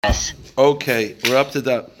Okay, we're up to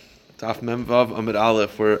Daf Memvav Amid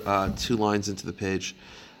Aleph. We're 2 lines into the page.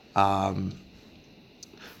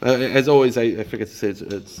 As always, I forget to say it's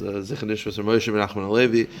Zakutinsky or Moshe Ben Achman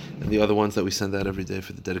Alevi, and the other ones that we send out every day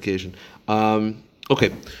for the dedication.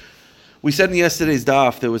 Okay, we said in yesterday's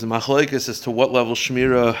daf there was a machlokes as to what level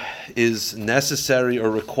shmira is necessary or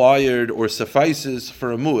required or suffices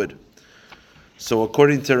for a muad. So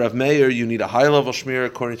according to Rav Meir, you need a high level shmira.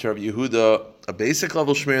 According to Rav Yehuda, a basic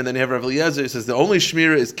level shmira, and then you have Rav Eliezer who says the only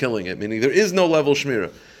shmira is killing it, meaning there is no level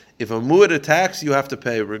shmira. If a muad attacks, you have to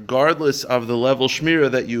pay, regardless of the level shmira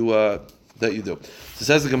that you do. So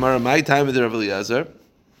says the Gemara, my time with Rav Eliezer.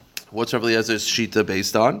 What's Rav Eliezer's shita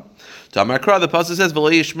based on? Tamakra, the pasuk says, "V'lo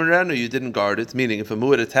yishmerenu," you didn't guard it. Meaning, if a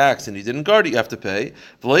muad attacks and you didn't guard it, you have to pay.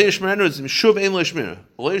 V'lo yishmerenu is shuv ein lo shmira.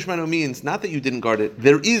 V'lo yishmerenu means not that you didn't guard it.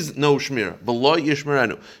 There is no shmira. V'lo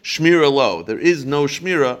yishmerenu, shmira lo. There is no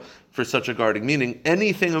shmira for such a guarding. Meaning,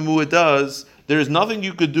 anything a muad does, there is nothing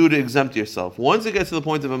you could do to exempt yourself. Once it gets to the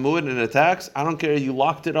point of a muad and it attacks, I don't care. You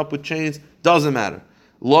locked it up with chains. Doesn't matter.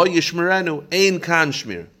 Lo yishmerenu ein kan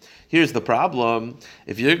shmir. Here's the problem.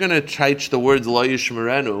 If you're going to teach the words lo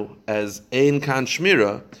yishmerenu as ein kan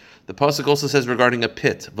shmira, the pasuk also says regarding a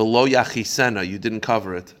pit, v'lo yachisena, you didn't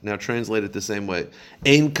cover it. Now translate it the same way.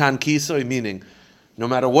 Ein kan kisoy, meaning no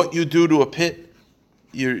matter what you do to a pit,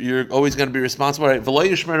 you're always going to be responsible. Right? V'lo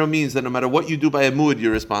yishmerenu means that no matter what you do by a muad,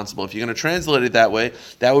 you're responsible. If you're going to translate it that way,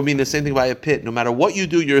 that would mean the same thing by a pit. No matter what you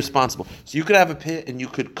do, you're responsible. So you could have a pit and you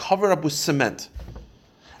could cover it up with cement.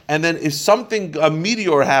 And then if a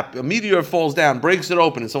meteor falls down, breaks it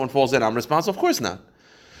open, and someone falls in, I'm responsible? Of course not.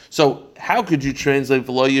 So how could you translate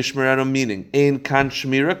v'lo yishmerenu meaning ein kan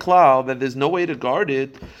shmira klal, that there's no way to guard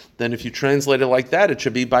it? Then if you translate it like that, it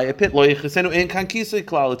should be by a pit. Lo yichisenu ein kan kisei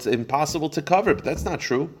klal. It's impossible to cover, but that's not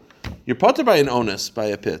true. You're potter by an onus by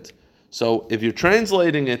a pit. So if you're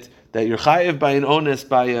translating it that you're chayiv by an onus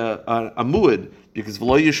by a muad, because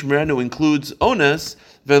v'lo yishmerenu includes onus,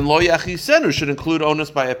 then lo yachisenu should include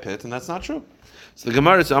onus by a pit, and that's not true. So the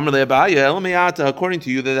Gemara says, Amar le'Abaya, elamiyata, according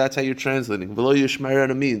to you, that's how you're translating. V'lo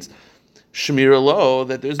yishmerenu means shmira lo,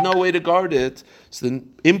 that there's no way to guard it. So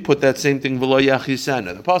then input that same thing, v'lo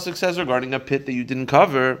yachisenu. The pasuk says regarding a pit that you didn't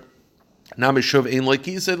cover, does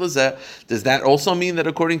that also mean that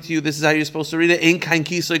according to you, this is how you're supposed to read it? Ein kan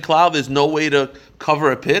kisei klal, there's no way to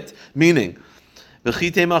cover a pit? Meaning, and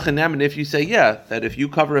if you say, that if you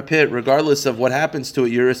cover a pit, regardless of what happens to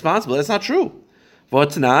it, you're responsible, that's not true.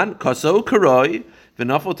 If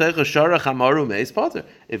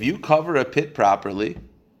you cover a pit properly,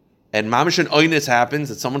 and mamash oinus happens,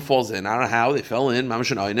 that someone falls in, I don't know how, they fell in,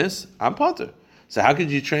 mamash oinus, I'm potter. So how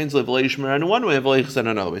could you translate v'lo yishmerenu in one way and v'lo yichisenu in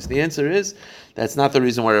another way? So the answer is, that's not the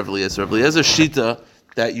reason why Rav Eliezer shita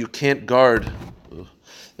that you can't guard,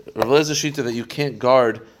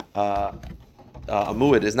 a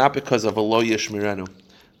muad is not because of a lo yishmerenu.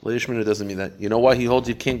 Lo yishmerenu doesn't mean that. You know why he holds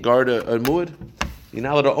you can't guard a muad? You're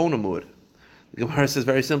not allowed to own a muad. The Gemara says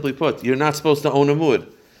very simply put, you're not supposed to own a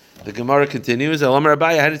muad. The Gemara continues, Elam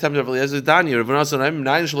Rabbi, I had time to Rav Eliezer Dani, Rav Nasan,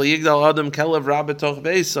 nine shlo yigdal adam kelev rabbe toch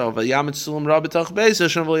beisa, v'yamet sulam rabbe toch beisa,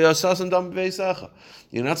 shem v'yasasan dam beisacha.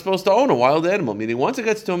 You're not supposed to own a wild animal, meaning once it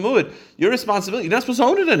gets to a muad, your responsibility, you're not supposed to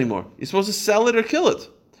own it anymore. You're supposed to sell it or kill it.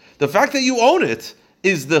 The fact that you own it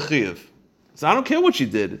is the chiyuv. So I don't care what you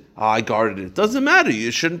did. I guarded it. It doesn't matter.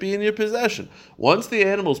 You shouldn't be in your possession. Once the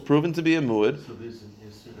animal is proven to be a muad, so there's an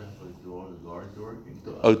incident of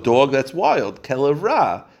a dog that's wild, kelev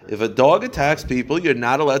ra. If a dog attacks people, you're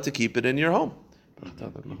not allowed to keep it in your home. Even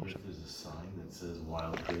if there's a sign that says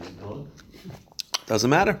wild crazy dog? Doesn't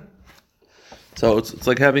matter. So it's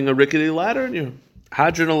like having a rickety ladder in your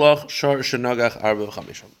hadron alach shar shenagach arba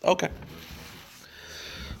v'chamisham. Okay.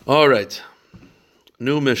 All right.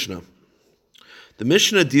 New Mishnah. The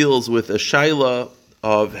Mishnah deals with a shaila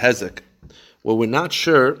of hezek, where we're not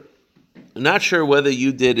sure whether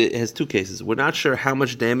you did it. It has 2 cases. We're not sure how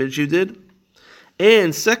much damage you did,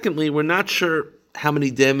 and secondly, we're not sure how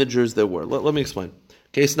many damagers there were. Let me explain.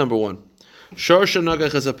 Case number 1. Shor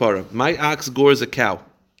shenagach hazapara. My ox gores a cow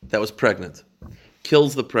that was pregnant,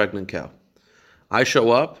 kills the pregnant cow. I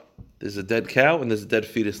show up, there's a dead cow, and there's a dead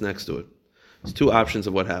fetus next to it. There's 2 options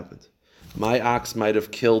of what happened. My ox might have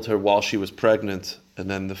killed her while she was pregnant, and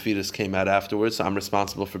then the fetus came out afterwards, so I'm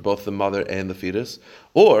responsible for both the mother and the fetus.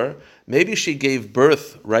 Or maybe she gave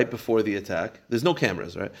birth right before the attack. There's no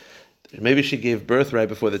cameras, right? Maybe she gave birth right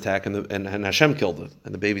before the attack, and Hashem killed it,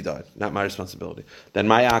 and the baby died. Not my responsibility. Then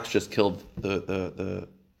my ox just killed the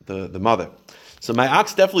mother. So my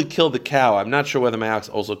ox definitely killed the cow. I'm not sure whether my ox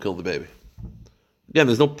also killed the baby. Again,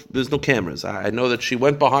 there's no cameras. I know that she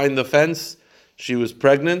went behind the fence. She was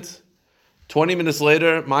pregnant. 20 minutes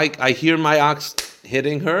later, I hear my ox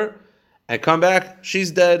hitting her, and come back,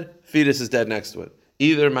 she's dead, fetus is dead next to it.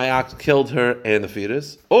 Either my ox killed her and the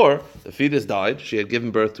fetus, or the fetus died, she had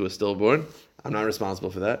given birth to a stillborn. I'm not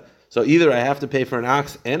responsible for that. So either I have to pay for an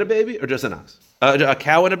ox and a baby, or just an ox. A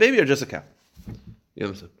cow and a baby, or just a cow. You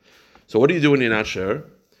understand? So what do you do when you're not sure?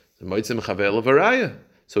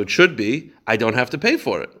 So it should be, I don't have to pay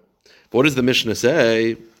for it. But what does the Mishnah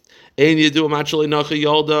say? I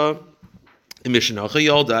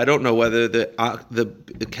don't know whether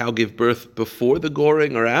the cow gave birth before the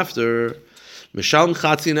goring or after. You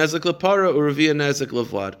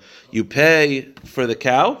pay for the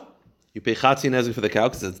cow. You pay chatzi nezek for the cow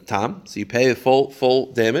because it's tam. So you pay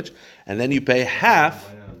full damage, and then you pay half.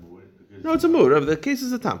 No, it's a mood. The case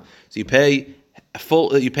is a tam. So you pay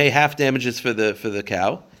half damages for the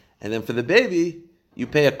cow, and then for the baby you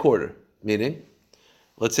pay a quarter. Meaning,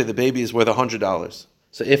 let's say the baby is worth $100.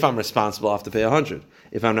 So if I'm responsible, I have to pay 100.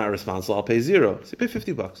 If I'm not responsible, I'll pay 0. So you pay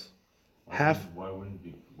 $50. Half. Why wouldn't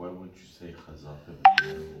you say chazak if the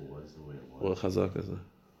animal was the way it was? Well, chazak is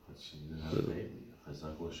She didn't have a baby.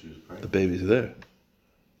 Chazak was she was pregnant. the baby's there.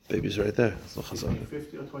 Baby's right there. It's not chazak.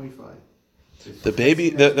 50 or 25. The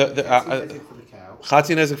baby, for the cow.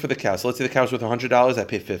 Chatzi nezek for the cow. So let's say the cow's worth $100. I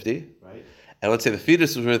pay 50. Right. And let's say the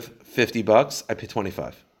fetus is worth $50. I pay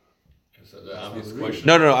 25. So the obvious question.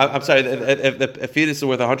 No. I'm sorry. If the fetus is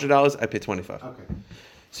worth $100, I pay 25. Okay.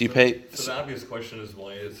 So you pay. So the obvious question is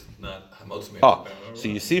why it's not hamotz. So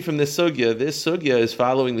you see from this sugya is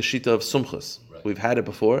following the shita of sumchus. Right. We've had it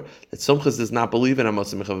before. That sumchus does not believe in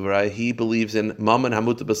hamotz mechav. He believes in mammon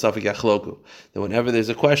hamuta b'safik yachloku. That whenever there's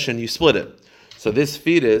a question, you split it. So this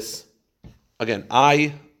fetus, again,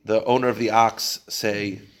 I, the owner of the ox,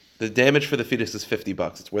 say the damage for the fetus is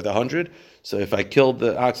 $50. It's worth 100. So if I killed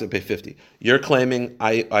the ox, I pay 50. You're claiming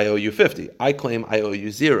I owe you 50. I claim I owe you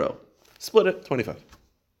 0. Split it, 25.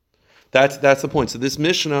 That's the point. So this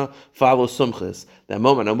Mishnah follows Sumchis. That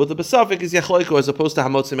moment, and with the Besafik is Yachloiko as opposed to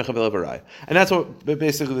Hamotzi Mechavel Avarai. And that's what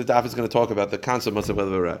basically the Daf is going to talk about, the concept of Mechavel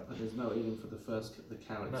Avarai. But there's no eating for the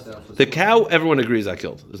cow itself. The cow, everyone agrees I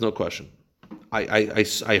killed. There's no question.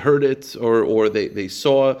 I heard it, or they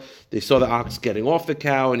saw the ox getting off the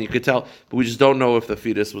cow, and you could tell, but we just don't know if the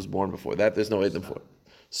fetus was born before that. There's no edim for it.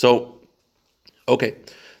 So, okay,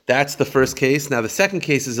 that's the first case. Now the second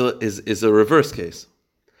case is a reverse case.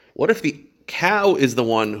 What if the cow is the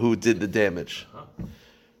one who did the damage?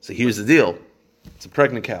 So here's the deal: it's a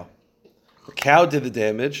pregnant cow. The cow did the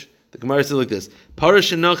damage. The Gemara says like this: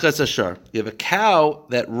 Parash enochas ashar. You have a cow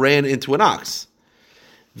that ran into an ox.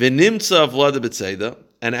 V'nimtza vlada b'tzeda,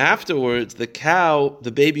 and afterwards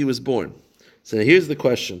the baby was born. So now here's the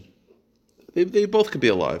question. They both could be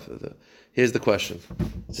alive. Here's the question.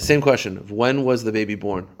 It's the same question of when was the baby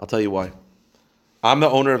born? I'll tell you why. I'm the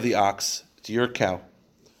owner of the ox. It's your cow.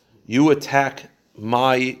 You attack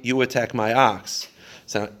my ox.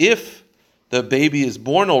 So now if the baby is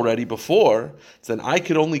born already before, then I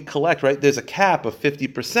could only collect, right? There's a cap of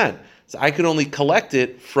 50%. So I could only collect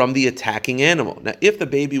it from the attacking animal. Now, if the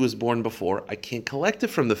baby was born before, I can't collect it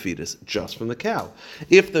from the fetus, just from the cow.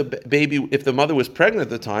 If the mother was pregnant at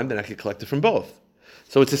the time, then I could collect it from both.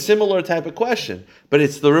 So it's a similar type of question, but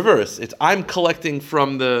it's the reverse. It's I'm collecting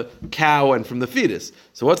from the cow and from the fetus.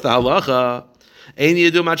 So what's the halacha? I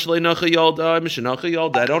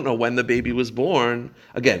don't know when the baby was born.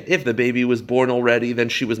 Again, if the baby was born already, then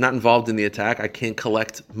she was not involved in the attack. I can't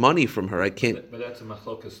collect money from her. I can't. But that's a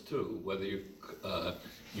machlokas too. Whether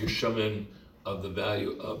you're shumin of the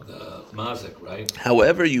value of the mazik, right?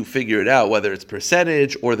 However you figure it out, whether it's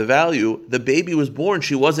percentage or the value, the baby was born.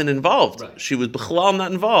 She wasn't involved. Right. She was b'chalal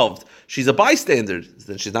not involved. She's a bystander.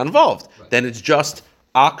 Then she's not involved. Right. Then it's just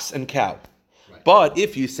ox and cow. But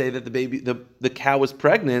if you say that the cow was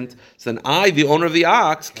pregnant, so then I, the owner of the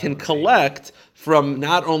ox, can collect from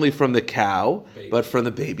not only from the cow, but from the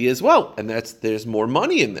baby as well. And there's more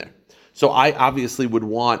money in there. So I obviously would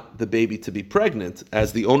want the baby to be pregnant.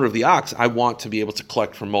 As the owner of the ox, I want to be able to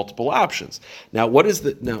collect from multiple options. Now, what does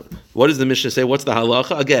the Mishnah say? What's the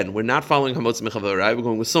halacha? Again, we're not following Hamotz Mechav. We're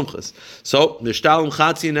going with Sumchas. So, Nishtalim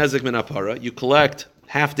Chatzi Nezek Min Apara, you collect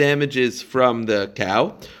half damages from the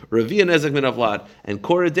cow, Ravia Nezek Min Vlad, and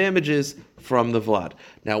Korah damages from the Vlad.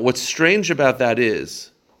 Now, what's strange about that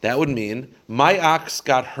is, that would mean my ox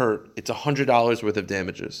got hurt, it's $100 worth of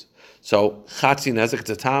damages. So, Chatzi Nezek, it's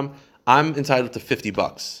a tam, I'm entitled to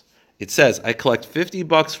 $50. It says, I collect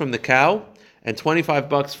 $50 from the cow and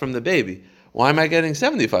 $25 from the baby. Why am I getting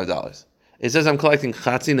 $75? It says I'm collecting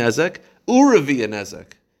Chatzi Nezek, Uravia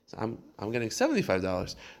Nezek. So I'm getting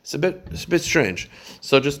 $75. It's a bit strange.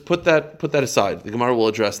 So just put that aside. The Gemara will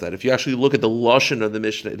address that. If you actually look at the lashon of the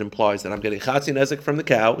Mishnah, it implies that I'm getting chatzi nezek from the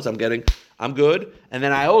cows. I'm good, and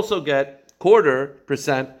then I also get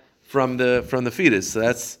 0.25% from the fetus.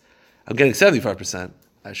 So I'm getting 75%.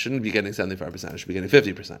 I shouldn't be getting 75%. I should be getting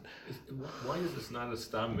 50%. Why is this not a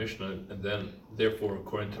Stam Mishnah, and then therefore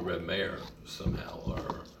according to Reb Meir somehow,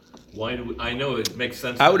 or why do I know it makes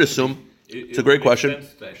sense? I would assume. It's a great question.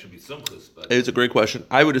 That should be sumchus, but it's a great question.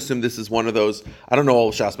 I would assume this is one of those. I don't know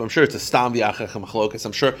all Shas, but I'm sure it's a stam v'achach machlokas.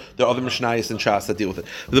 I'm sure there are other mishnayos in Shas that deal with it.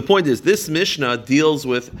 But the point is, this Mishnah deals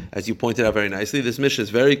with, as you pointed out very nicely, this Mishnah is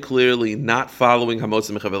very clearly not following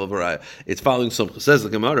Hamotzi Mechavel Varaya. It's following Sumchus. Says the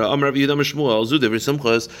Gemara, Amar Rabbi Yehuda Shmuel Zudev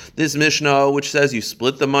Sumchus. This Mishnah, which says you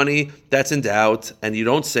split the money, that's in doubt, and you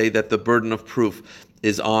don't say that the burden of proof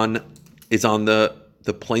is on the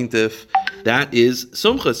plaintiff. That is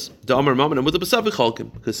sumchus. Da'amar mammon with the b'savik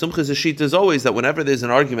chalkim, because sumchus shita is always that whenever there's an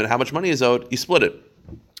argument how much money is owed, you split it.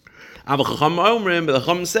 But the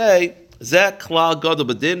chacham say zeh klal gadol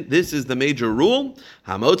b'din. This is the major rule.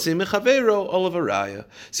 Hamotzi mechaveiro olavaraya.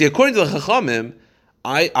 See, according to the chachamim,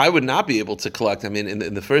 I would not be able to collect. I mean,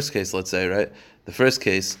 in the first case, let's say, right? The first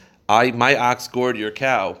case, my ox gored your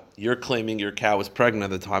cow. You're claiming your cow was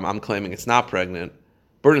pregnant at the time. I'm claiming it's not pregnant.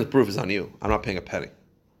 Burden of proof is on you. I'm not paying a penny.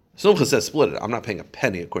 Sumcha says split it. I'm not paying a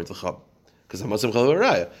penny according to Chab. Because I'm a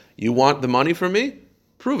You want the money from me?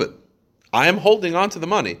 Prove it. I am holding on to the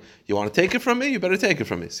money. You want to take it from me? You better take it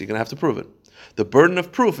from me. So you're going to have to prove it. The burden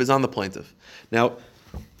of proof is on the plaintiff. Now,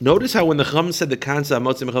 notice how when the Chum said the kansa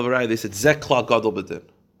Motzi Mechal V'Raya, they said Zek Klal Gadol B'Din.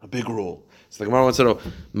 A big rule. So the Gemara wants to know, what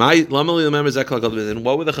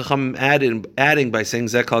were the Chacham adding by saying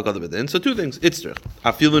Zek Klal Gadol B'Din? So two things. Itzrich.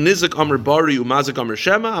 Afilu Nizik Amr Bari Umazik Amr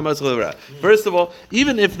Shema. First of all,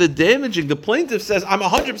 even if the plaintiff says, I'm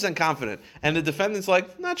 100% confident, and the defendant's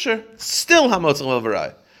like, not sure, still Hamotz Chal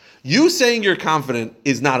V'Raya. You saying you're confident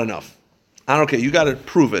is not enough. I don't care. You got to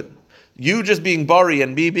prove it. You just being Bari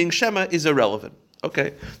and me being Shema is irrelevant.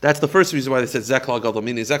 Okay, that's the first reason why they said Zeklal Gadol.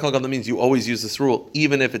 Meaning Zeklal Gadol means you always use this rule,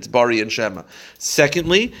 even if it's Bari and Shema.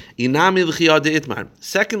 Secondly, Inami l'chiyad de'itmar.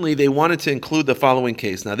 Secondly, they wanted to include the following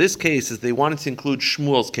case. Now, this case is they wanted to include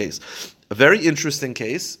Shmuel's case, a very interesting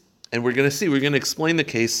case, and we're going to explain the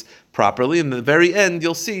case properly. In the very end,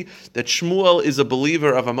 you'll see that Shmuel is a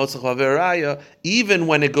believer of Hamotzi Mechal V'Raya, even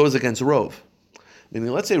when it goes against Rov.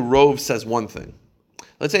 Meaning, let's say Rov says one thing.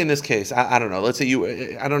 Let's say in this case, I don't know. Let's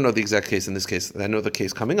say I don't know the exact case in this case. I know the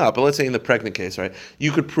case coming up, but let's say in the pregnant case, right?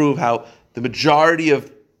 You could prove how the majority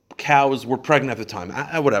of cows were pregnant at the time.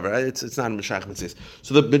 Whatever. It's not a Meshach Mitzvah.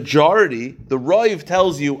 So the majority, the Rov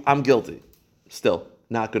tells you, I'm guilty. Still,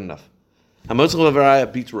 not good enough. Hamotzi Mechal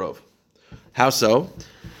V'Raya beats Rov. How so?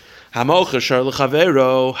 I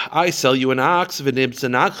sell you an ox, and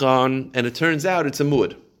it turns out it's a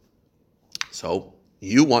muad. So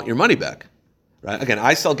you want your money back. Right? Again,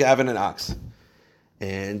 I sell Gavin an ox,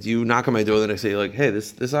 and you knock on my door the next day, you're like, hey,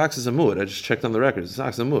 this ox is a muad. I just checked on the records. This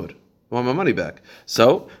ox is a muad. I want my money back.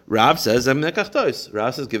 So Rav says,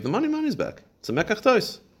 Rav says, give the money's back. It's a mekach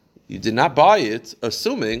tois. You did not buy it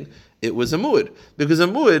assuming it was a muad, because a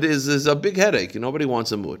muad is a big headache. Nobody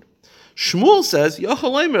wants a muad. Shmuel says, Shmuel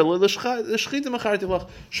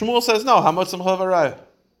says, no, Hamotzi Mechal V'Raya.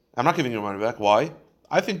 I'm not giving you your money back. Why?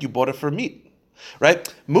 I think you bought it for meat.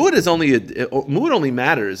 Right? Muad only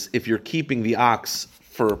matters if you're keeping the ox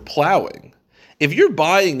for plowing. If you're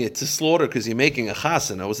buying it to slaughter because you're making a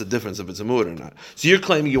chasana, what's the difference if it's a muad or not? So you're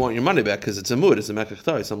claiming you want your money back because it's a muad, it's a mekach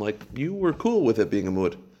tois. I'm like, you were cool with it being a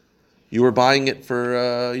muad. You were buying it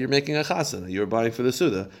for, you're making a chasana. You were buying for the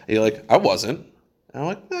suda. And you're like, I wasn't. And I'm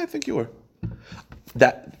like, I think you were.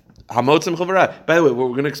 That Hamotzi Mechal V'Raya. By the way, what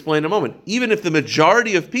we're going to explain in a moment. Even if the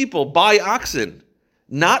majority of people buy oxen,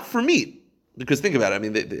 not for meat, because think about it. I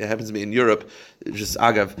mean, it happens to me in Europe. Just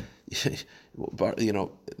agav,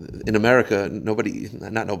 in America,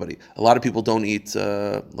 not nobody. A lot of people don't eat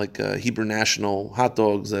Hebrew National hot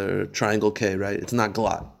dogs or Triangle K. Right? It's not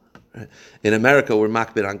glatt. Right? In America, we're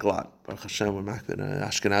makbid on glatt. Baruch Hashem, we're makbid.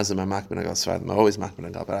 Ashkenazim are makbid on glatt. I'm always makbid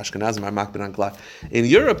on glatt, but Ashkenazim are makbid on glatt. In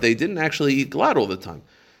Europe, they didn't actually eat glatt all the time.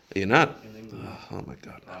 You're not. Oh my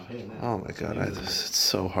God! Oh my God! It's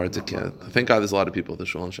so hard to get. Thank God, there's a lot of people at the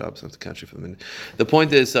Shul and Shabbos. I have to catch you for a minute. The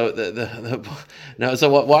point is, so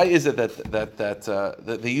why is it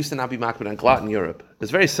that they used to not be makbid on glatt in Europe?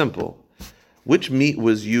 It's very simple. Which meat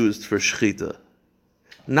was used for shechita?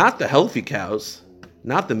 Not the healthy cows,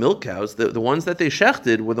 not the milk cows. The ones that they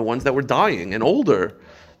shechted were the ones that were dying and older.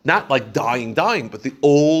 Not like dying, but the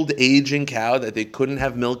old aging cow that they couldn't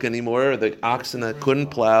have milk anymore, or the oxen that couldn't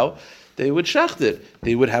plow. they would shecht it.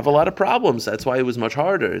 They would have a lot of problems. That's why it was much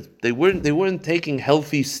harder. They weren't taking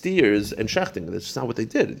healthy steers and shechting. That's just not what they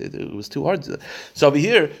did. It was too hard to do. So over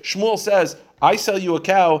here, Shmuel says, I sell you a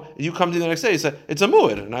cow, and you come to me the next day, he said, it's a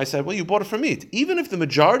mu'id. And I said, well, you bought it for meat. Even if the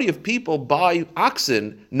majority of people buy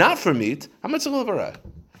oxen not for meat, how much will it?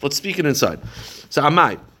 Let's speak it inside. So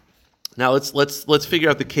Amai. Now let's figure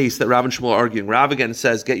out the case that Rav and Shmuel are arguing. Rav again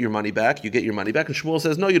says, get your money back. You get your money back. And Shmuel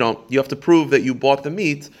says, no, you don't. You have to prove that you bought the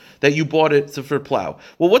meat, that you bought it for plow.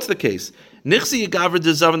 Well, what's the case? Nichsi yigaver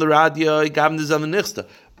dezav in the radia, yigav dezav in nichsta.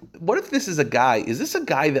 What if this is a guy? Is this a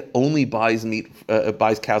guy that only buys meat,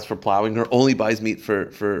 buys cows for plowing, or only buys meat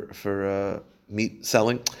for meat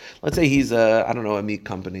selling? Let's say he's a meat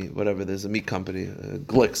company, whatever. There's a meat company,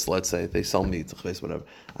 Glicks. Let's say they sell meat, whatever.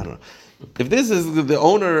 I don't know. If this is the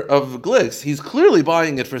owner of Glicks, he's clearly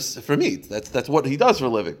buying it for meat. That's what he does for a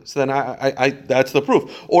living. So then I that's the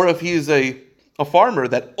proof. Or if he's a farmer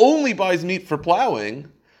that only buys meat for plowing.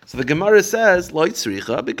 So the Gemara says,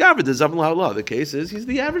 the case is he's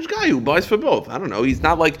the average guy who buys for both. I don't know. It's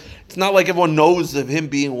not like everyone knows of him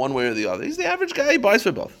being one way or the other. He's the average guy who buys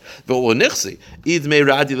for both. Well, why don't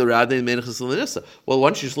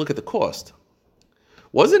you just look at the cost?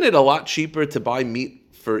 Wasn't it a lot cheaper to buy meat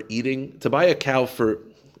for eating? To buy a cow for,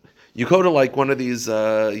 you go to like one of these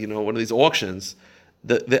auctions.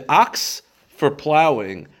 The ox for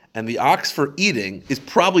plowing and the ox for eating is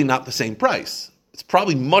probably not the same price. It's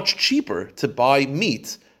probably much cheaper to buy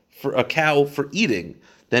meat for a cow for eating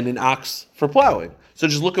than an ox for plowing. So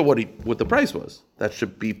just look at what the price was. That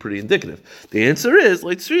should be pretty indicative. The answer is,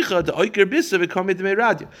 the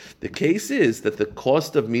case is that the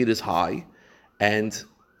cost of meat is high and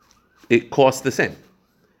it costs the same.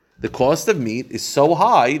 The cost of meat is so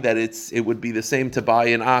high that it would be the same to buy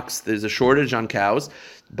an ox. There's a shortage on cows.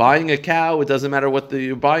 Buying a cow, it doesn't matter what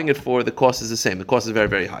you're buying it for, the cost is the same. The cost is very,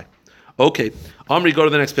 very high. Okay, Amri, go to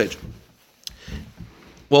the next page.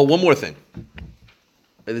 Well, one more thing.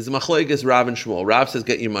 There's a machlokes Rav and Shmuel. Rav says,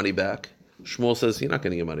 get your money back. Shmuel says, you're not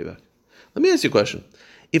getting your money back. Let me ask you a question.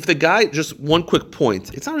 If the guy, just one quick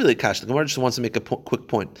point, it's not really a cash, the Gemara just wants to make a quick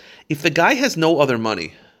point. If the guy has no other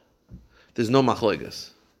money, there's no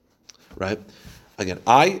machlokes, right? Again,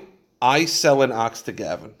 I sell an ox to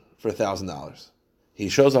Gavin for $1,000. He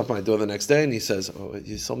shows up at my door the next day and he says, oh,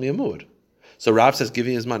 you sold me a mu'ud. So Rav says, give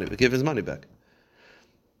his money back.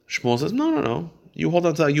 Shmuel says, no. You hold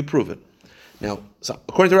on to that, you prove it. Now, so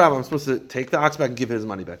according to Rav, I'm supposed to take the ox back and give his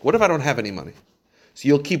money back. What if I don't have any money? So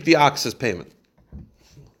you'll keep the ox as payment.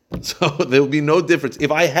 So there will be no difference.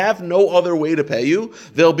 If I have no other way to pay you,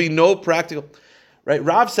 there'll be no practical. Right?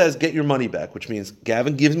 Rav says, get your money back, which means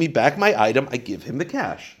Gavin gives me back my item, I give him the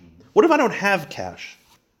cash. What if I don't have cash?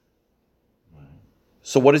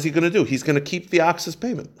 So what is he going to do? He's going to keep the ox as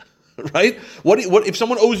payment. Right? What if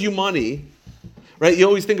someone owes you money? Right? You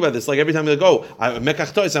always think about this. Like every time you're like, oh, I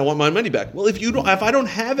want my money back. Well, if I don't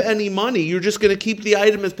have any money, you're just going to keep the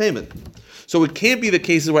item as payment. So it can't be the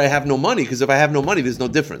cases where I have no money, because if I have no money, there's no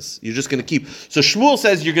difference. You're just going to keep. So Shmuel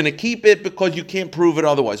says you're going to keep it because you can't prove it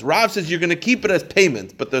otherwise. Rav says you're going to keep it as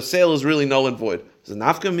payment, but the sale is really null and void. It's a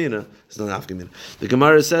nafka mina. It's no nafka mina. The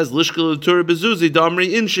Gemara says, Lishkel l'tur bezuzi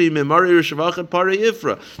damri inshi memari rishavachat pari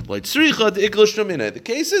ifra. Like tzricha iklish nomina. The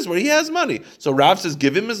case is where he has money. So Rav says,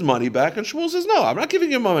 give him his money back, and Shmuel says, no, I'm not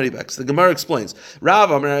giving him my money back. So the Gemara explains,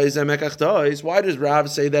 Rav Amar is a mekach tois. Why does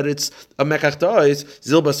Rav say that it's a mekach tois?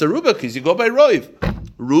 Zilba saruba, because you go by roiv.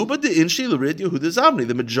 Ruba de inshi l'rid Yehuda zavni.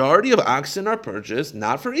 The majority of oxen are purchased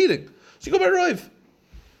not for eating. So you go by roiv.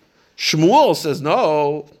 Shmuel says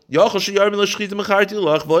no. So Shmuel,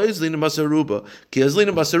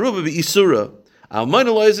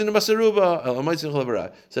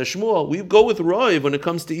 we go with Roiv when it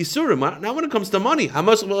comes to Isura, not when it comes to money.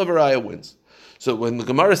 Hamas Levaraya wins. So when the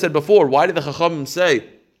Gemara said before, why did the Chachamim say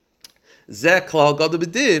Zek Klal Gadol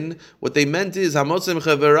B'Din? What they meant is Hamas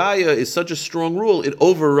Levaraya is such a strong rule, it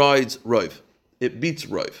overrides Roiv. It beats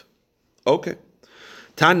Roiv. Okay.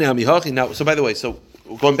 Now, so by the way,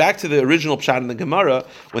 going back to the original pshat in the Gemara,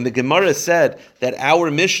 when the Gemara said that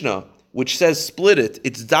our Mishnah, which says split it,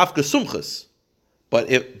 it's dafka sumchas. But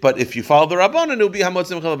if you follow the Rabbanan, it will be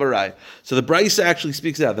hamotzim chalabarai. So the Brisa actually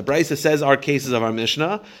speaks out. The Brisa says our cases of our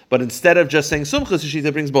Mishnah, but instead of just saying sumchas,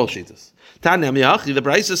 Shita brings both shitas. Tanya miyachi, the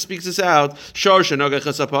Brisa speaks this out. Shar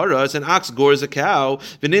shenagachas aparas, an ox gores a cow.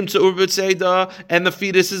 V'nimtza urbet seida, and the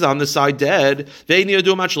fetus is on the side dead. Ve'ni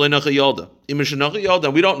yadu machleinach yolda.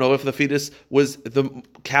 We don't know if the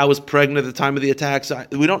cow was pregnant at the time of the attack. So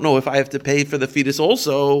we don't know if I have to pay for the fetus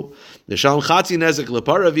also.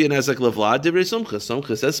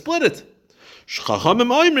 Sumcha says split it. I'm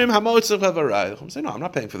saying, no, I'm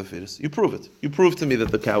not paying for the fetus. You prove it. You prove to me that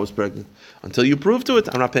the cow was pregnant. Until you prove to it,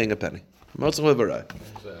 I'm not paying a penny. Maybe it's a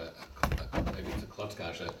klutz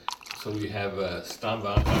kasha. So we have stam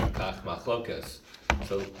v'achar kach machlokes.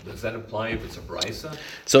 So does that imply if it's a brisa?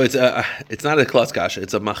 So it's not a klutz kasha.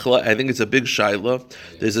 It's a machla. I think it's a big shaila.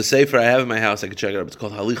 There's a sefer I have in my house. I can check it out. It's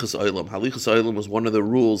called Halichas Olam. Halichas Olam was one of the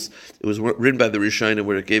rules. It was written by the Rishonim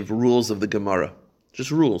where it gave rules of the Gemara.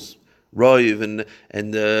 Just rules. Roiv and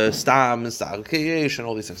stam and stam kayesh and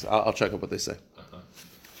all these things. I'll check out what they say.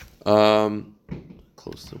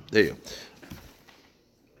 Close to there you go.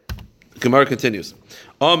 Gemara continues.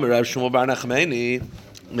 How do I know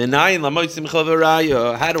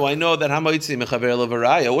that hamoitzi mechaver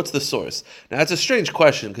levaraya? What's the source? Now that's a strange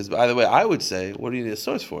question because, by the way, I would say, what do you need a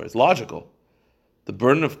source for? It's logical. The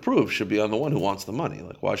burden of proof should be on the one who wants the money.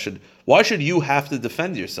 Like, why should you have to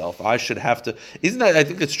defend yourself? I should have to. Isn't that? I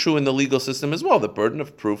think it's true in the legal system as well. The burden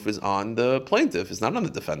of proof is on the plaintiff. It's not on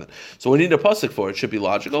the defendant. So we need a pasuk for it. It should be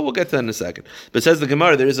logical. We'll get to that in a second. But says the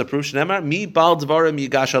Gemara, there is a proof. Shnemar mi bal dvarim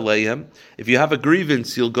yigash aleim. If you have a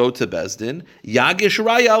grievance, you'll go to Bezdin. Yagish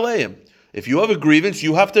raya aleim. If you have a grievance,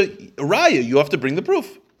 you have to raya. You have to bring the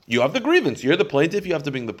proof. You have the grievance. You're the plaintiff. You have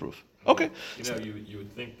to bring the proof. Okay. You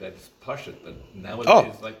would think that's pashut, but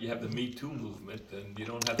nowadays, like you have the Me Too movement, and you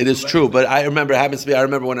don't have. It is true, but I remember it happens to be. I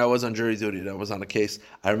remember when I was on jury duty and I was on a case.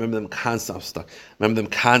 I remember them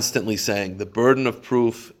constantly saying the burden of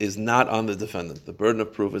proof is not on the defendant. The burden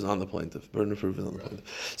of proof is on the plaintiff. Burden of proof is on the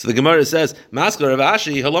plaintiff. So the Gemara says, "Maskar Rav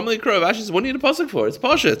Ashi, Halam Likra." Rav Ashi says, "What do you need a pasuk for? It's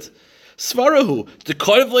pashut." Svarahu, the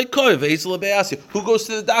koiv like koiv, Ezel Be'asya. Who goes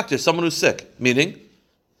to the doctor? Someone who's sick. Meaning,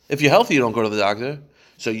 if you're healthy, you don't go to the doctor.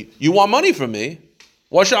 So you want money from me?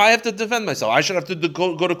 Why should I have to defend myself? I should have to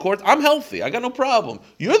go to court. I'm healthy. I got no problem.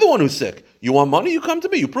 You're the one who's sick. You want money? You come to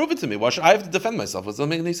me. You prove it to me. Why should I have to defend myself? It doesn't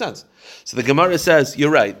make any sense. So the Gemara says,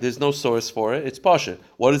 you're right. There's no source for it. It's pasuk.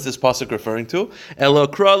 What is this pasuk referring to? Really,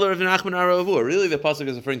 the pasuk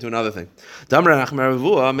is referring to another thing.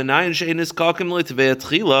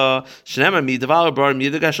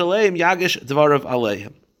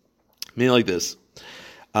 Meaning like this.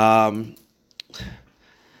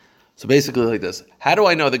 So basically like this. How do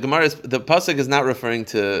I know the pasuk is not referring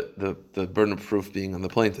to the burden of proof being on the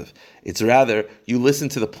plaintiff. It's rather, you listen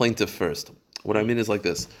to the plaintiff first. What I mean is like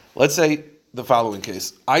this. Let's say the following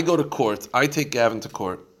case. I go to court, I take Gavin to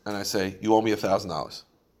court, and I say, you owe me $1,000.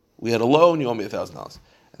 We had a loan, you owe me $1,000.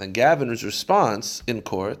 And then Gavin's response in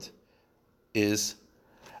court is,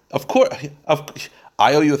 of course,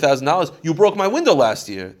 I owe you $1,000. You broke my window last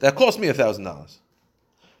year. That cost me $1,000.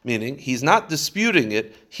 Meaning, he's not disputing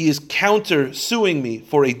it, he is counter-suing me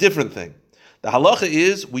for a different thing. The halacha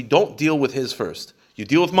is, we don't deal with his first. You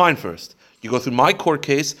deal with mine first. You go through my court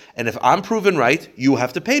case, and if I'm proven right, you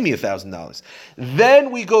have to pay me $1,000. Then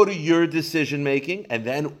we go to your decision-making, and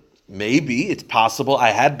then maybe it's possible I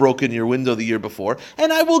had broken your window the year before,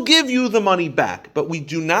 and I will give you the money back. But we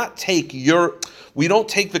don't take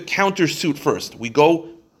the counter-suit first. We go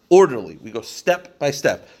orderly. We go step by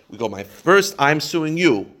step. We go, I'm suing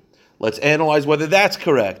you. Let's analyze whether that's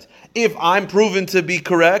correct. If I'm proven to be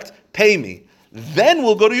correct, pay me. Then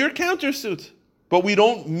we'll go to your countersuit. But we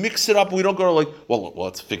don't mix it up. We don't go like, well,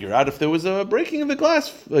 let's figure out if there was a breaking of the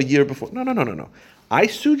glass a year before. No. I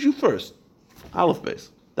sued you first. Aleph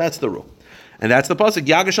base. That's the rule. And that's the pasuk,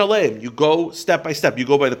 Yagish Aleim. You go step by step. You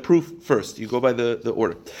go by the proof first. You go by the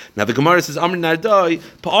order. Now the Gemara says, Amr Nardai,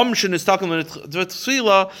 Pa'amshin is talking about the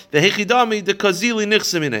Hechidami, the Kazili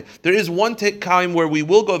Nichsemine. There is one time where we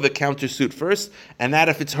will go the countersuit first, and that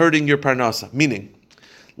if it's hurting your parnasa. Meaning,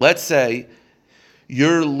 let's say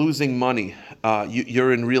you're losing money,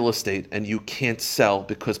 you're in real estate, and you can't sell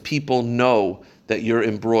because people know that you're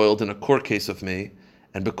embroiled in a court case with me,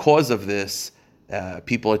 and because of this,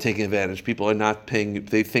 people are taking advantage. People are not paying.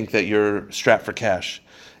 They think that you're strapped for cash.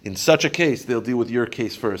 In such a case, they'll deal with your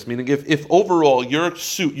case first. Meaning, if overall your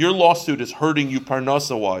lawsuit is hurting you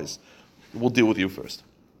parnasa wise, we'll deal with you first.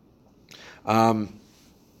 Yeah.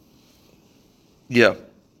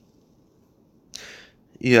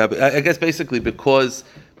 But I guess basically because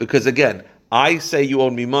again, I say you owe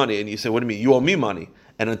me money, and you say, what do you mean? You owe me money,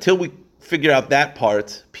 and until we figure out that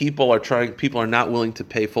part, people are not willing to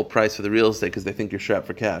pay full price for the real estate because they think you're strapped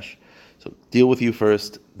for cash. So deal with you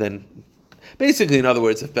first, then basically, in other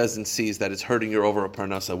words, if Bezdin sees that it's hurting your over a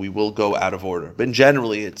parnasa, we will go out of order. But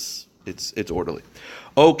generally it's orderly.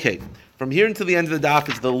 Okay, from here until the end of the daf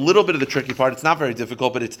is the little bit of the tricky part. It's not very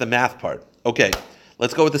difficult, but it's the math part. Okay,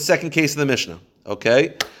 let's go with the second case of the Mishnah.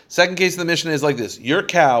 Okay, second case of the Mishnah is like this. Your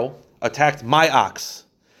cow attacked my ox,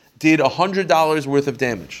 did $100 worth of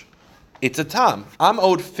damage. It's a tam. I'm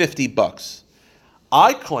owed $50.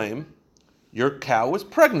 I claim your cow was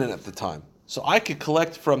pregnant at the time. So I could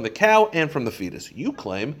collect from the cow and from the fetus. You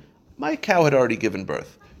claim my cow had already given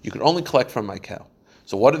birth. You could only collect from my cow.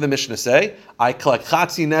 So what did the Mishnah say? I collect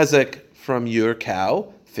chatzi nezek from your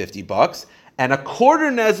cow, $50, and a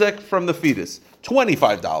quarter nezek from the fetus,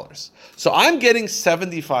 $25. So I'm getting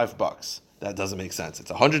 $75. That doesn't make sense. It's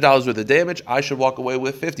 $100 worth of damage. I should walk away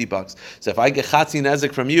with $50. So if I get chatzi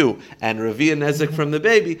nezek from you and reviya nezek from the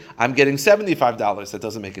baby, I'm getting $75. That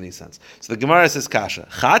doesn't make any sense. So the Gemara says, kasha,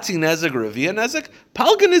 chatzi nezek, reviya nezek,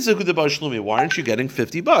 palga nezek u'debar shlumi. Why aren't you getting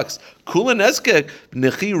 $50? Kula nezek,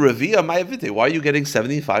 nechi reviya ma'avite. Why are you getting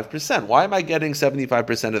 75%? Why am I getting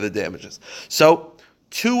 75% of the damages? So,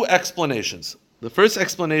 two explanations. The first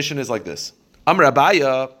explanation is like this. Amar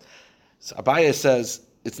Abaya. So Abaya says,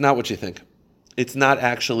 it's not what you think. It's not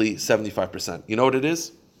actually 75%. You know what it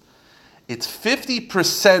is? It's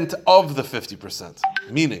 50% of the 50%.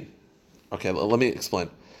 Meaning, okay, let me explain.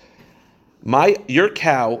 Your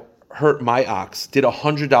cow hurt my ox, did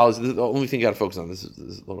 $100. This is the only thing you got to focus on. This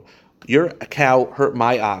is a little. Your cow hurt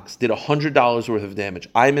my ox, did $100 worth of damage.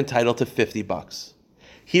 I'm entitled to $50.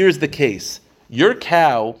 Here's the case. Your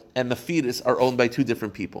cow and the fetus are owned by two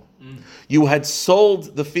different people. You had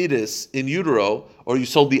sold the fetus in utero, or you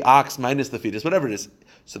sold the ox minus the fetus, whatever it is.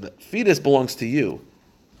 So the fetus belongs to you.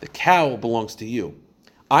 The cow belongs to you.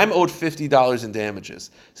 I'm owed $50 in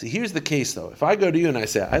damages. So here's the case, though. If I go to you and I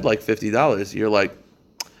say, I'd like $50, you're like,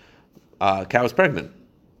 cow is pregnant.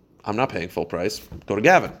 I'm not paying full price. Go to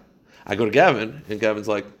Gavin. I go to Gavin, and Gavin's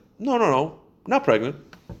like, no, not pregnant.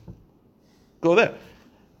 Go there.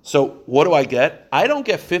 So what do I get? I don't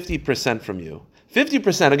get 50% from you.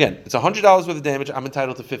 50%, again, it's $100 worth of damage, I'm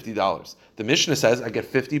entitled to $50. The Mishnah says I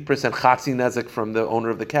get 50% chatzi nezek from the owner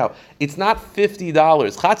of the cow. It's not $50.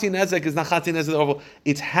 Chatzi nezek is not chatzi nezek,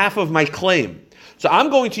 it's half of my claim. So I'm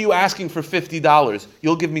going to you asking for $50,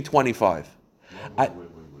 you'll give me $25. Wait.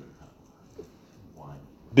 Why?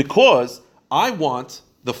 Because I want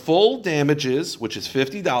the full damages, which is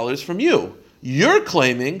 $50 from you. You're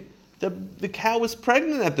claiming the cow was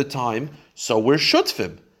pregnant at the time, so we're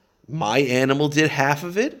shutzfim. My animal did half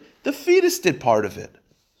of it, the fetus did part of it.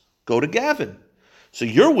 Go to Gavin. So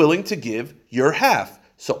you're willing to give your half.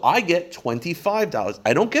 So I get $25.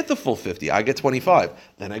 I don't get the full 50, I get 25.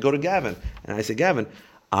 Then I go to Gavin and I say, Gavin,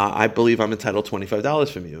 I believe I'm entitled $25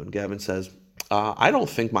 from you. And Gavin says, I don't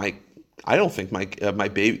think my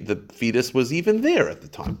baby, the fetus was even there at the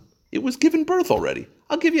time. It was given birth already.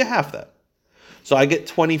 I'll give you half that. So I get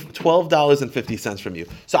 $12.50 from you.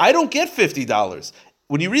 So I don't get $50.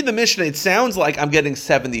 When you read the Mishnah, it sounds like I'm getting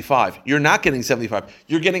 75. You're not getting 75.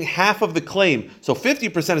 You're getting half of the claim. So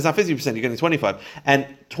 50% is not 50%, you're getting 25. And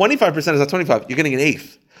 25% is not 25, you're getting an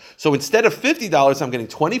eighth. So instead of $50, I'm getting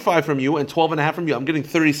 25 from you and 12.5 from you. I'm getting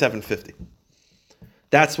 $37.50.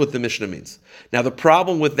 That's what the Mishnah means. Now the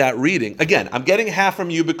problem with that reading, again, I'm getting half from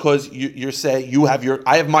you because you're saying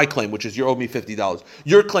I have my claim, which is you owe me $50.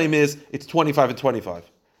 Your claim is it's 25 and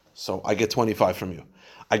 25. So I get 25 from you.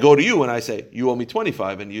 I go to you and I say, you owe me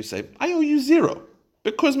 25, and you say, I owe you 0.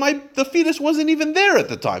 Because the fetus wasn't even there at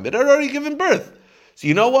the time. It had already given birth. So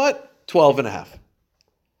you know what? 12.5.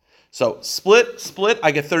 So split,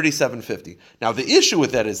 I get $37.50. Now the issue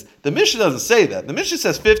with that is the Mishnah doesn't say that. The Mishnah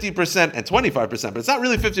says 50% and 25%, but it's not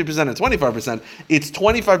really 50% and 25%. It's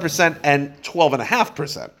 25% and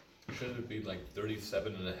 12.5%. Shouldn't it be like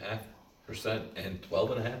 37.5% and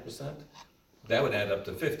 12.5%? That would add up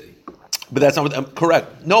to 50. But that's not what,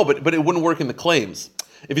 correct. No, but it wouldn't work in the claims.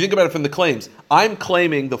 If you think about it from the claims, I'm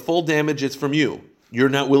claiming the full damages from you. You're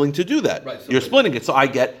not willing to do that. Right, so you're splitting it. So I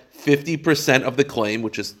get 50% of the claim,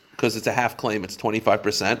 which is, because it's a half claim, it's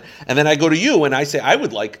 25%. And then I go to you and I say, I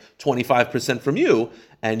would like 25% from you.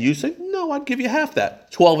 And you say, no, I'd give you half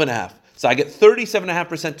that, 12.5. So I get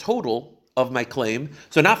 37.5% total of my claim.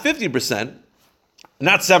 So not 50%,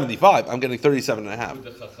 not 75. I'm getting 37.5. Would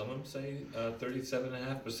the Chachamim say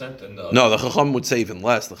 37.5%? No, the Chacham would say even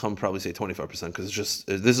less. The Chacham would probably say 25% because it's just,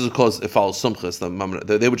 this is because it follows Sumchas.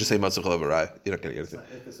 They would just say Matzah Chalav. You're not going to get anything.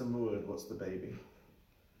 If it's a muad, what's the baby?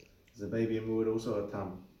 Is the baby a muad also a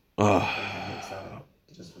tam?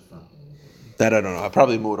 Just for fun. That I don't know.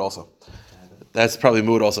 Probably mood also. That's probably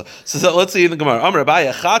mood also. So let's see in the Gemara. Amar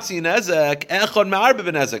Abaya, chatzi nezek, echad ma'arba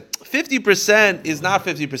benezek. 50% is not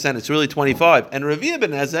 50%, it's really 25. And reviya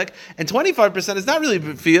benezek, and 25% is not really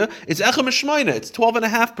reviya, it's echad mishmayna, it's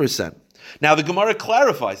 12.5%. Now the Gemara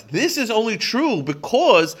clarifies, this is only true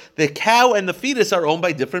because the cow and the fetus are owned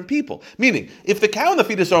by different people. Meaning, if the cow and the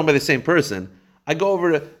fetus are owned by the same person, I go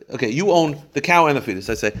over to, okay, you own the cow and the fetus.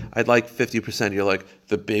 I say, I'd like 50%. You're like,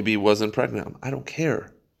 the baby wasn't pregnant. I don't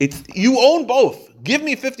care. It's you own both. Give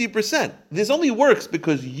me 50%. This only works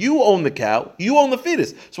because you own the cow, you own the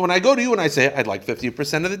fetus. So when I go to you and I say, I'd like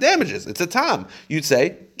 50% of the damages, it's a Tom. You'd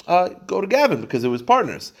say, go to Gavin because it was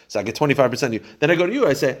partners. So I get 25% of you. Then I go to you,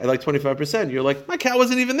 I say, I'd like 25%. You're like, my cow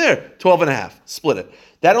wasn't even there. 12 and a half. Split it.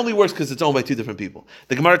 That only works because it's owned by two different people.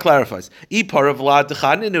 The Gemara clarifies, if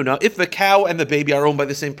the cow and the baby are owned by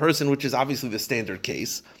the same person, which is obviously the standard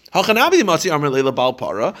case, then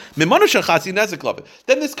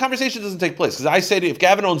this conversation doesn't take place. Because I say to you, if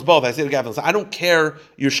Gavin owns both, I say to Gavin, I don't care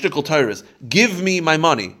your shtickle tyrus. Give me my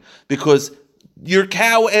money. Because your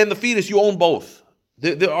cow and the fetus, you own both.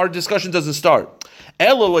 Our discussion doesn't start.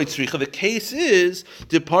 The case is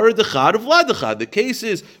the case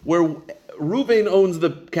is where Reuven owns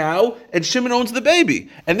the cow and Shimon owns the baby,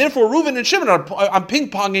 and therefore Reuven and Shimon I'm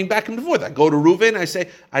ping-ponging back and forth. I go to Reuven, I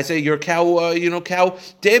say your cow, cow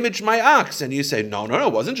damaged my ox, and you say no,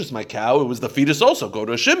 it wasn't just my cow, it was the fetus also. Go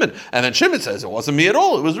to Shimon, and then Shimon says it wasn't me at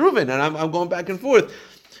all, it was Reuven, and I'm going back and forth.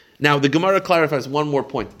 Now the Gemara clarifies one more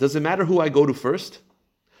point. Does it matter who I go to first?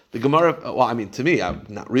 The Gemara, to me,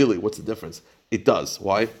 not really. What's the difference? It does.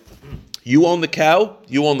 Why? You own the cow,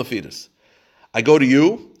 you own the fetus. I go to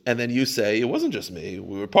you, and then you say, it wasn't just me,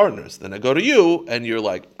 we were partners. Then I go to you, and you're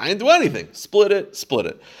like, I didn't do anything. Split it.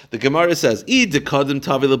 The Gemara says, the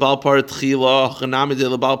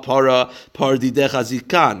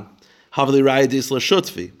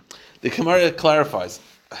Gemara clarifies.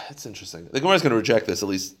 It's interesting. The Gemara is going to reject this, at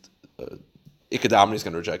least Ikadamri is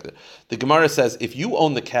going to reject it. The Gemara says, if you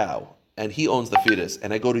own the cow, and he owns the fetus,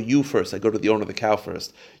 and I go to you first, I go to the owner of the cow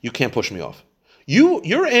first, you can't push me off.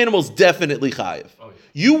 Your animal's definitely chayiv. Oh, yeah.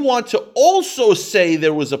 You want to also say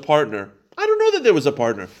there was a partner. I don't know that there was a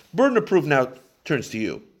partner. Burden of proof now turns to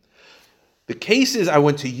you. The case is I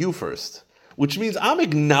went to you first, which means I'm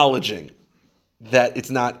acknowledging that it's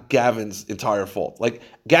not Gavin's entire fault. Like,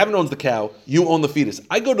 Gavin owns the cow, you own the fetus.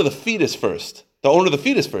 I go to the fetus first, the owner of the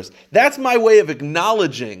fetus first. That's my way of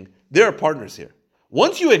acknowledging there are partners here.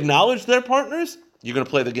 Once you acknowledge they're partners, you're going to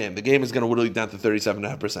play the game. The game is going to whittle you down to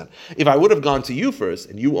 37.5%. If I would have gone to you first,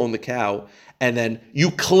 and you own the cow, and then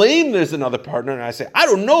you claim there's another partner, and I say, I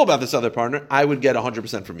don't know about this other partner, I would get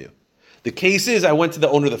 100% from you. The case is, I went to the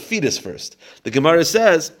owner of the fetus first. The Gemara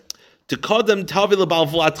says, I went to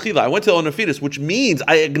the owner of fetus, which means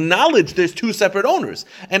I acknowledge there's two separate owners,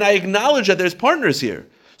 and I acknowledge that there's partners here.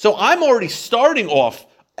 So I'm already starting off,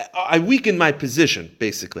 I weaken my position,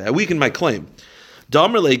 basically. I weaken my claim. Now,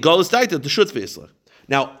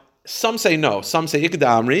 some say no. Some say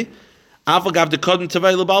Ikadamri. According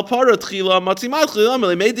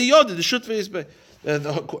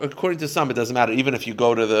to some, it doesn't matter. Even if you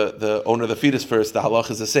go to the owner of the fetus first, the halach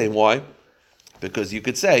is the same. Why? Because you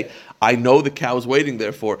could say, I know the cow's waiting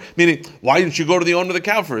there for. Meaning, why didn't you go to the owner of the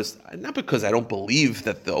cow first? Not because I don't believe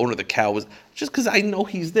that the owner of the cow was, just because I know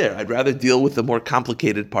he's there. I'd rather deal with the more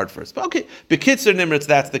complicated part first. But okay, Bekitzer Nimritz,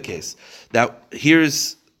 that's the case. Now,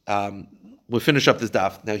 here's, we'll finish up this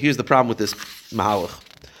daf. Now, here's the problem with this mahalach.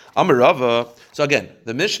 Amarava. So again,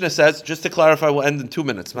 the Mishnah says, just to clarify, we'll end in 2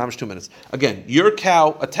 minutes, mamish 2 minutes. Again, your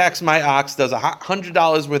cow attacks my ox, does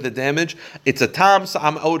 $100 worth of damage. It's a tam, so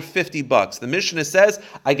I'm owed $50. The Mishnah says,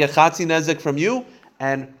 I get chatzi nezek from you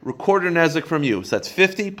and recorder nezek from you. So that's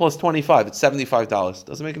 50 plus 25. It's $75.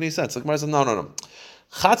 Doesn't make any sense. Like Gemara says, no.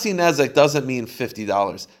 Chatzi nezek doesn't mean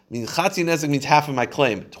 $50. Chatzi nezek means half of my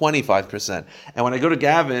claim, 25%. And when I go to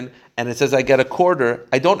Gavin and it says I get a quarter,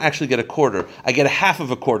 I don't actually get a quarter. I get a half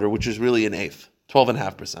of a quarter, which is really an eighth,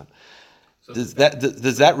 12.5%. Does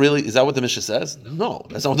that really, is that what the Mishnah says? No,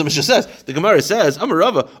 that's not what the Mishnah says. The Gemara says,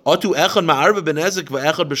 Amarava, Atu echad ma'arva benezek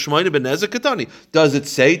v'echad b'shmoyne benezek katani. Does it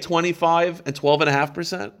say 25 and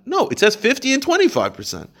 12.5%? No, it says 50 and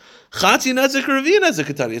 25%. Chatzi nezek revi nezek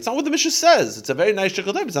katani. It's not what the Mishnah says. It's a very nice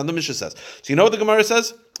shikol type. It's not what the Mishnah says. So you know what the Gemara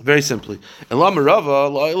says? Very simply. Elam Rava,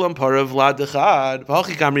 lo'ilam para vlad dechad,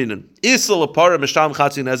 v'hachi kamrinan. Isel para mishtam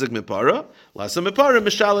chatzi nezek mipara, lasa mipara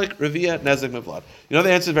mishalik revia nezek mivlad. You know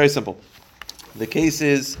the answer is very simple. The case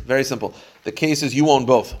is very simple. The case is you own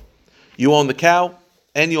both. You own the cow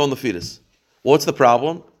and you own the fetus. What's the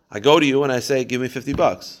problem? I go to you and I say, give me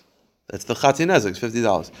 $50. That's the chatzi nezek,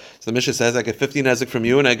 $50. So the Mishnah says, I get 50 nezek from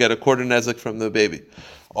you and I get a quarter nezek from the baby.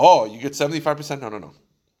 Oh, you get 75%? No.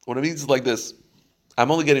 What it means is like this. I'm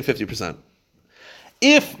only getting 50%.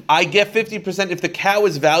 If I get 50%, if the cow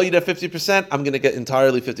is valued at 50%, I'm going to get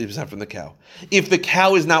entirely 50% from the cow. If the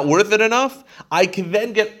cow is not worth it enough, I can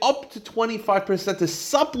then get up to 25% to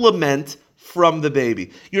supplement from the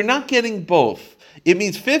baby. You're not getting both. It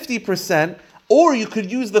means 50%, or you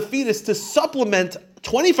could use the fetus to supplement,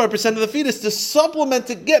 25% of the fetus to supplement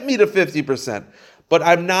to get me to 50%. but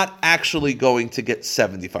I'm not actually going to get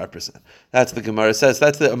 75%. That's the Gemara says.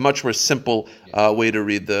 That's a much more simple way to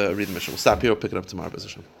read the Mishnah. We'll stop here. We'll pick it up tomorrow, B'ezras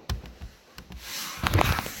Hashem.